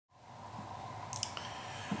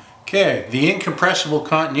Okay, the incompressible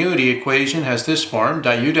continuity equation has this form: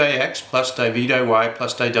 du dx plus du v dy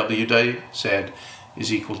plus du w dz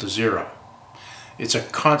is equal to 0. It's a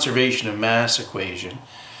conservation of mass equation.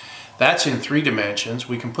 That's in 3 dimensions.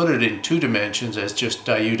 We can put it in 2 dimensions as just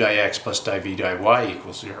du dx plus du v dy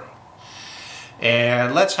equals 0.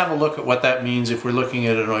 And let's have a look at what that means if we're looking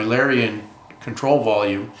at an Eulerian control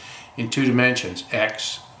volume in 2 dimensions,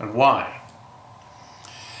 x and y.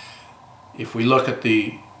 If we look at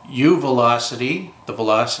the u velocity, the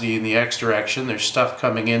velocity in the x direction, there's stuff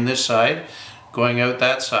coming in this side, going out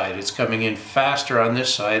that side. It's coming in faster on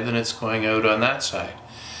this side than it's going out on that side.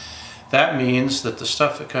 That means that the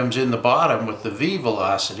stuff that comes in the bottom with the v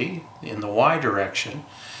velocity in the y direction,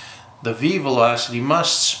 the v velocity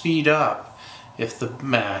must speed up if the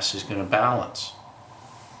mass is going to balance.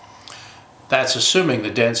 That's assuming the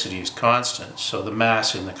density is constant, so the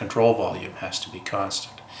mass in the control volume has to be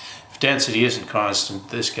constant. If density isn't constant,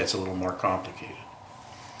 this gets a little more complicated.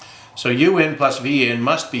 So u in plus v in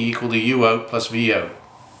must be equal to u out plus v out.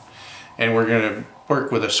 And we're going to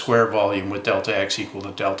work with a square volume with delta x equal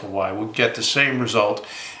to delta y. We'll get the same result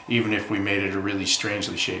even if we made it a really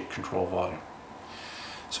strangely shaped control volume.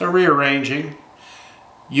 So rearranging,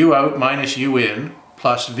 u out minus u in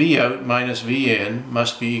plus v out minus v in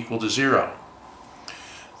must be equal to 0.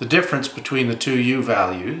 The difference between the two u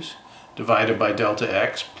values divided by delta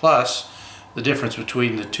x plus the difference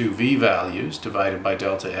between the two v values divided by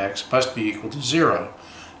delta x must be equal to 0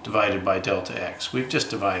 divided by delta x. We've just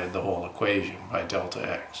divided the whole equation by delta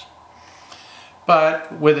x.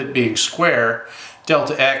 But with it being square,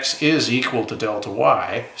 delta x is equal to delta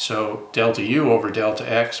y, so delta u over delta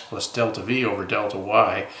x plus delta v over delta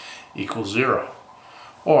y equals 0.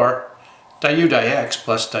 Or du dx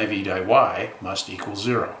plus du v dy must equal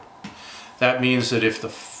 0. That means that if the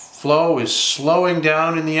flow is slowing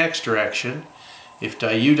down in the x direction, if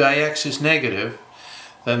du dx is negative,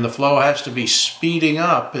 then the flow has to be speeding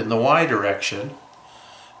up in the y direction.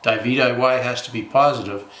 Du v dy has to be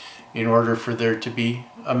positive in order for there to be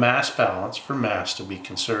a mass balance, for mass to be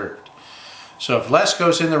conserved. So if less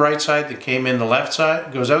goes in the right side than came in the left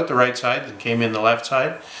side, goes out the right side than came in the left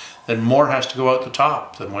side, then more has to go out the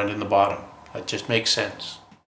top than went in the bottom. That just makes sense.